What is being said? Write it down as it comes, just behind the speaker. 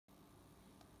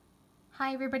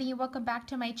Hi everybody, welcome back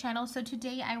to my channel. So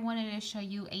today I wanted to show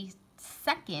you a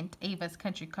second Ava's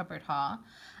Country Cupboard haul.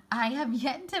 I have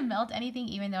yet to melt anything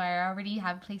even though I already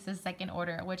have placed a second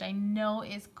order, which I know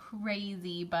is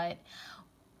crazy, but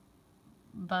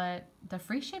the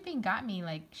free shipping got me.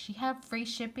 Like, she had free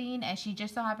shipping and she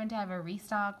just so happened to have a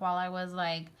restock while I was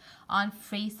like on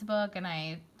Facebook, and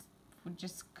I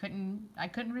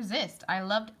couldn't resist. I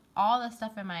loved all the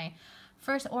stuff in my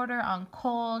first order on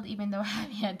cold, even though I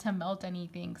haven't had to melt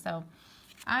anything. So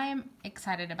I'm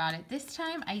excited about it. This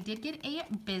time I did get a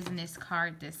business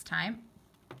card this time.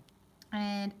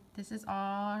 And this is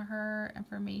all her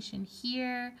information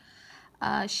here.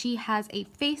 She has a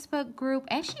Facebook group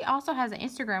and she also has an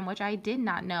Instagram, which I did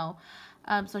not know.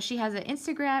 So she has an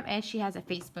Instagram and she has a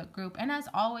Facebook group. And as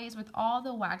always with all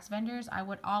the wax vendors, I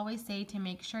would always say to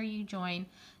make sure you join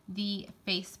the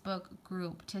Facebook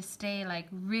group to stay like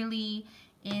really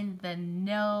in the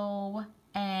know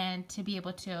and to be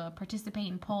able to participate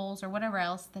in polls or whatever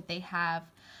else that they have.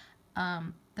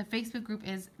 The Facebook group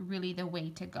is really the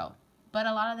way to go. But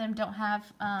a lot of them don't have,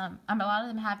 a lot of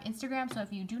them have Instagram. So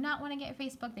if you do not want to get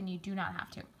Facebook, then you do not have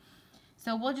to.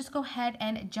 So we'll just go ahead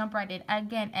and jump right in.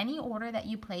 Again, any order that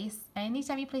you place,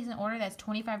 anytime you place an order that's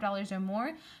 $25 or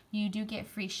more, you do get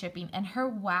free shipping. And her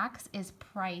wax is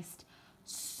priced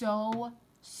so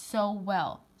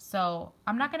well. So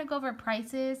I'm not going to go over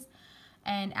prices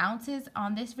and ounces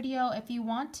on this video. If you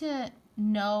want to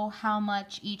know how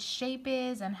much each shape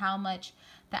is and how much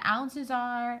the ounces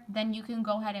are, then you can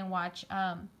go ahead and watch,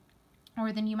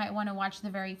 or then you might want to watch the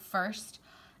very first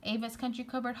Ava's Country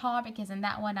Cupboard haul, because in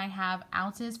that one I have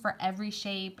ounces for every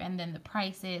shape and then the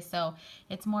prices, so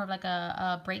it's more of like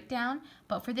a breakdown.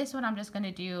 But for this one I'm just going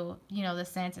to do, you know, the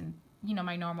scents and, you know,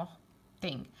 my normal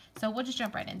thing. So we'll just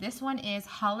jump right in. This one is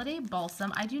Holiday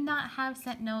Balsam. I do not have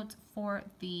scent notes for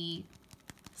the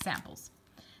samples.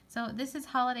 So this is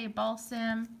Holiday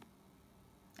Balsam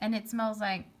and it smells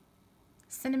like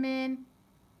cinnamon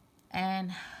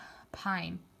and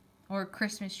pine or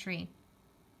Christmas tree.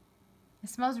 It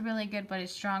smells really good, but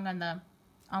it's strong on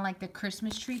like the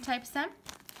Christmas tree type scent.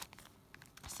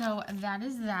 So that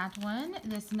is that one.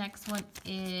 This next one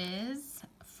is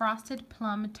Frosted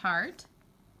Plum Tart.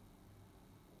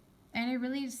 And it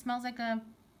really smells like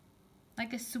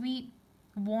a sweet,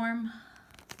 warm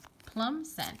plum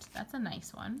scent. That's a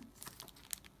nice one.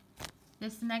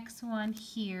 This next one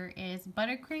here is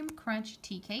Buttercream Crunch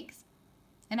Tea Cakes.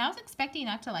 And I was expecting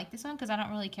not to like this one because I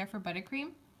don't really care for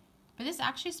buttercream. But this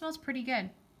actually smells pretty good.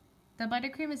 The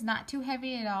buttercream is not too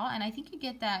heavy at all, and I think you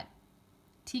get that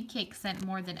tea cake scent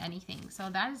more than anything. So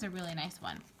that is a really nice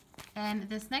one. And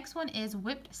this next one is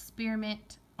Whipped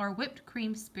Spearmint or Whipped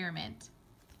Cream Spearmint.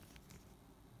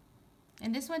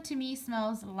 And this one to me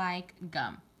smells like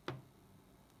gum.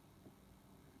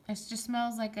 It just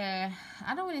smells like a,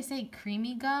 I don't want to say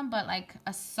creamy gum, but like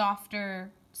a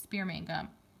softer spearmint gum.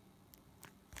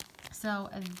 So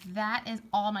that is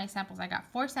all my samples. I got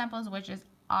 4 samples, which is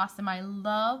awesome. I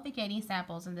love getting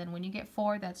samples, and then when you get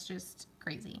 4, that's just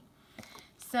crazy.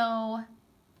 So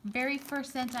very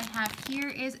first scent I have here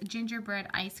is Gingerbread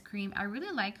Ice Cream. I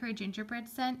really like her gingerbread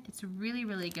scent. It's really,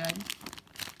 really good.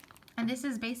 And this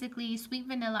is basically sweet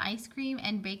vanilla ice cream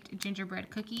and baked gingerbread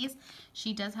cookies.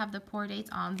 She does have the pour dates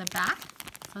on the back.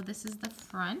 So this is the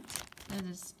front.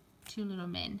 There's 2 little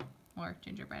men or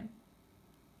gingerbread.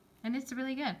 And it's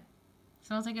really good.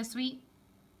 Smells like a sweet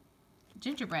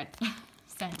gingerbread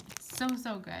scent.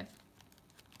 So good.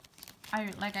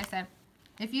 Like I said,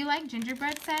 if you like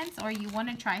gingerbread scents or you want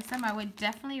to try some, I would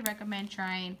definitely recommend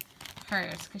trying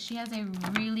hers because she has a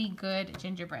really good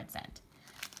gingerbread scent.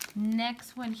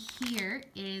 Next one here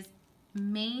is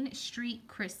Main Street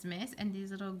Christmas, and these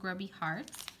little grubby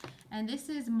hearts. And this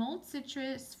is mulled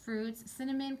citrus fruits,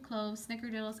 cinnamon, cloves,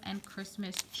 snickerdoodles, and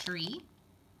Christmas tree.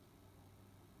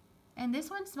 And this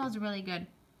one smells really good.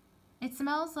 It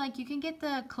smells like you can get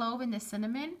the clove and the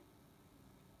cinnamon,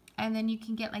 and then you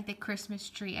can get like the Christmas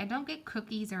tree. I don't get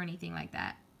cookies or anything like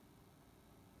that,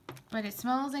 but it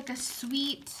smells like a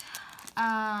sweet,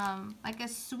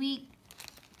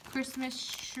 Christmas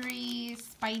tree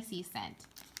spicy scent,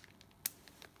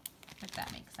 if that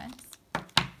makes sense.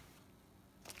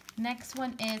 Next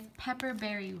one is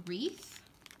Pepperberry Wreath.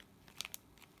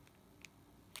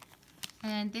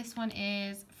 And this one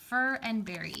is Fir and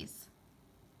Berries.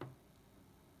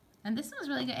 And this smells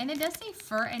really good. And it does say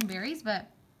fir and berries,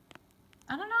 but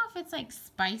I don't know if it's like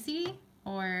spicy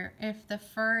or if the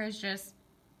fir is just,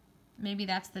 maybe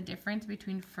that's the difference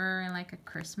between fir and like a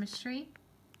Christmas tree.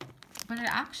 But it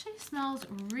actually smells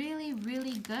really,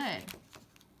 really good.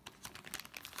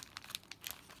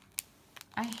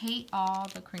 I hate all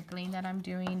the crinkling that I'm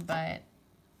doing, but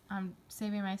I'm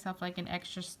saving myself like an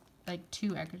extra, like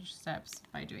 2 extra steps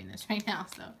by doing this right now,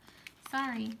 so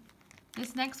sorry.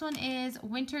 This next one is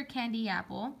Winter Candy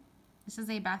Apple. This is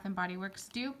a Bath & Body Works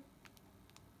dupe.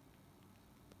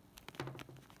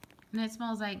 And it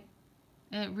smells like,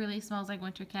 it really smells like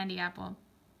winter candy apple.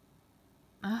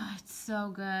 Oh, it's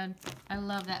so good. I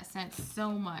love that scent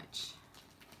so much.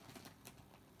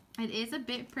 It is a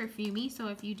bit perfumey, so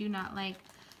if you do not like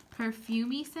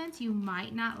perfumey scents, you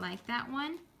might not like that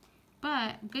one.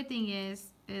 But good thing is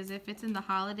if it's in the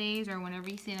holidays or whenever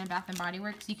you see it in Bath & Body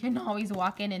Works, you can always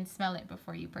walk in and smell it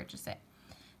before you purchase it.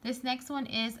 This next one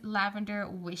is Lavender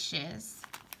Wishes.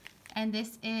 And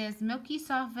this is milky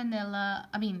soft lavender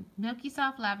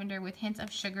with hints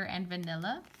of sugar and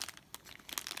vanilla.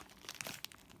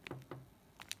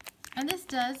 And this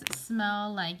does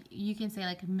smell like, you can say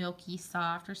like milky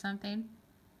soft or something.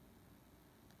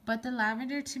 But the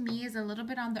lavender to me is a little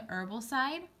bit on the herbal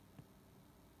side.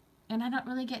 And I don't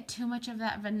really get too much of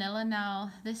that vanilla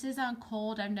now. This is on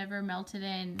cold. I've never melted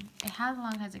in. How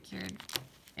long has it cured?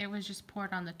 It was just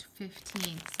poured on the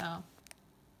 15th, so.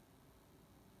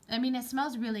 I mean, it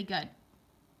smells really good.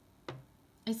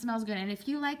 It smells good. And if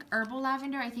you like herbal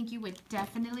lavender, I think you would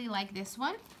definitely like this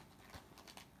one.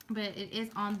 But it is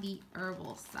on the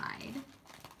herbal side.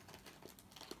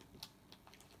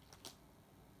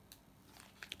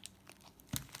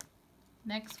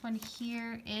 Next one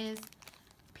here is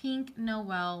Pink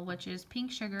Noel, which is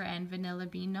pink sugar and vanilla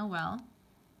bean Noel.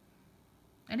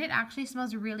 And it actually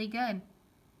smells really good.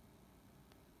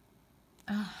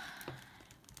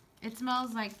 It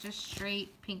smells like just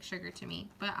straight pink sugar to me,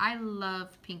 but I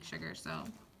love pink sugar, so.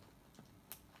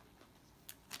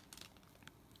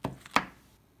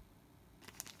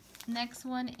 Next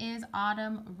one is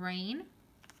Autumn Rain,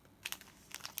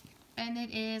 and it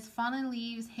is fallen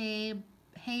leaves, hay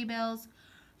bales,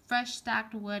 fresh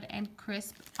stacked wood, and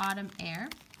crisp autumn air.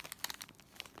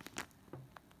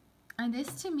 And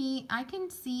this to me, I can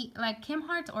see, like Kim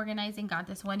Hart's Organizing got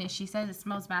this one and she says it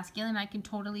smells masculine. I can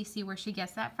totally see where she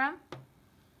gets that from.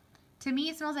 To me,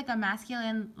 it smells like a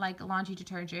masculine like laundry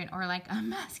detergent or like a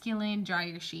masculine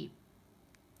dryer sheet.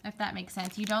 If that makes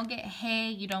sense. You don't get hay,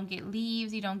 you don't get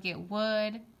leaves, you don't get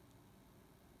wood.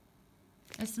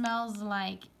 It smells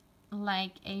like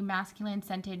a masculine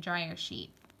scented dryer sheet.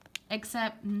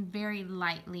 Except very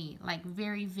lightly, like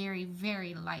very, very,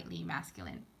 very lightly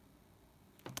masculine.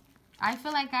 I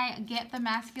feel like I get the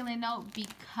masculine note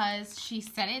because she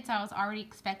said it, so I was already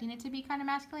expecting it to be kind of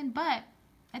masculine, but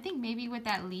I think maybe with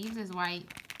that leaves is why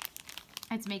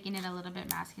it's making it a little bit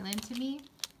masculine to me.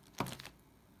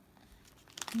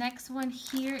 Next one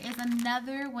here is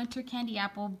another Winter Candy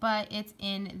Apple, but it's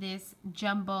in this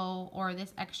jumbo or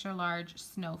this extra large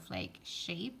snowflake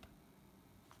shape.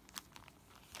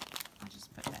 I'll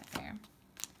just put that there.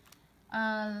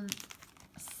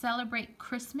 Celebrate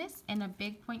Christmas in a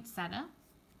big poinsettia.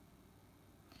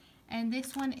 And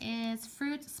this one is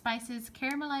fruits, spices,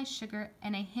 caramelized sugar,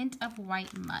 and a hint of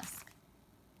white musk.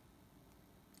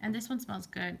 And this one smells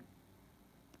good.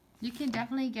 You can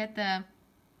definitely get the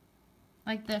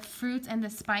fruits and the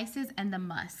spices and the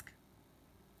musk.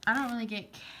 I don't really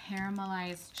get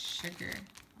caramelized sugar.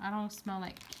 I don't smell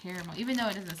like caramel, even though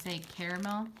it doesn't say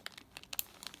caramel.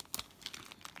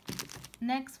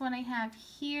 Next one I have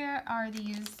here are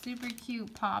these super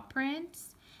cute paw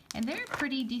prints. And they're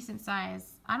pretty decent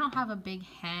size. I don't have a big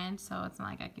hand, so it's not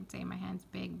like I can say my hand's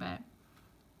big, but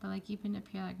like keeping up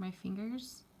here like my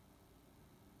fingers.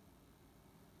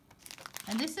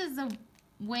 And this is the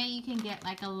way you can get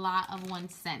like a lot of one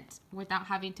scent without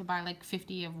having to buy like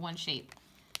 50 of one shape.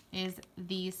 Is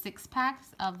these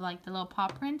 6-packs of like the little paw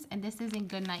prints, and this is in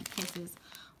Goodnight Kisses,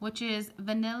 which is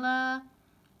vanilla,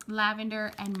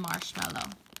 lavender, and marshmallow.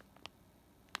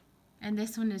 And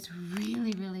this one is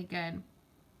really, really good.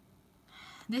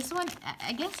 This one,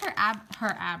 I guess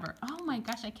oh my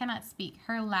gosh, I cannot speak.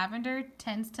 Her lavender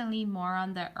tends to lean more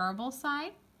on the herbal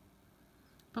side,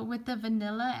 but with the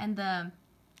vanilla and the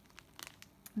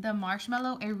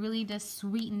marshmallow, it really does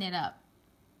sweeten it up.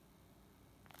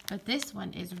 But this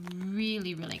one is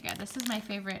really, really good. This is my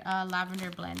favorite lavender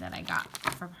blend that I got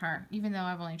from her, even though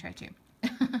I've only tried 2.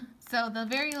 So the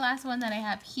very last one that I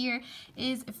have here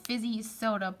is Fizzy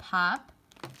Soda Pop,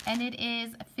 and it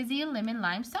is Fizzy Lemon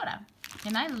Lime Soda.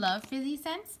 And I love fizzy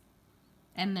scents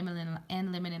and lemon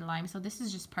and lime, so this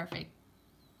is just perfect.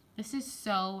 This is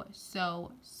so,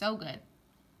 so, so good.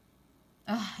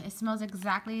 It smells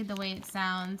exactly the way it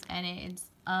sounds, and it's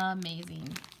amazing.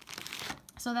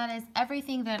 So that is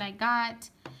everything that I got,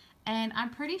 and I'm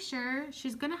pretty sure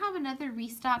she's gonna have another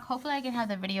restock. Hopefully I can have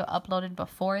the video uploaded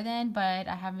before then, but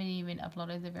I haven't even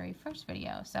uploaded the very first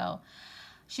video. So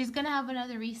She's going to have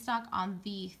another restock on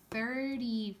the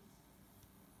 31st,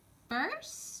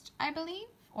 I believe,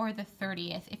 or the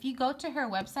 30th. If you go to her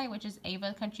website, which is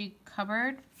Ava Country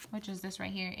Cupboard, which is this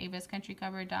right here,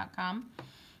 avascountrycupboard.com.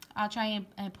 I'll try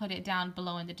and put it down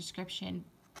below in the description.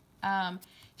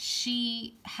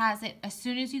 She has it as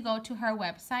soon as you go to her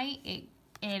website.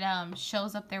 It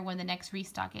shows up there when the next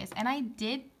restock is. And I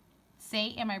did say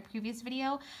in my previous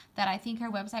video that I think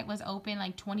her website was open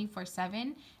like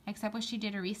 24/7, except when she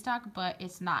did a restock, but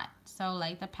it's not. So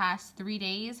like the past 3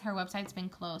 days her website's been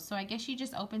closed. So I guess she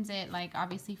just opens it like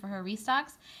obviously for her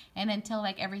restocks and until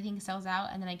like everything sells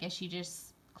out, and then I guess she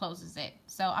just closes it.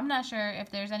 So I'm not sure if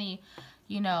there's any,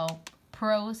 you know,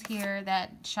 pros here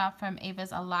that shop from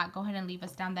Ava's a lot. Go ahead and leave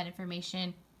us down that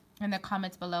information in the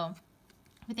comments below.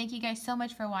 But thank you guys so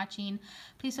much for watching.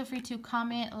 Please feel free to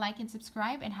comment, like, and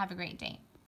subscribe, and have a great day.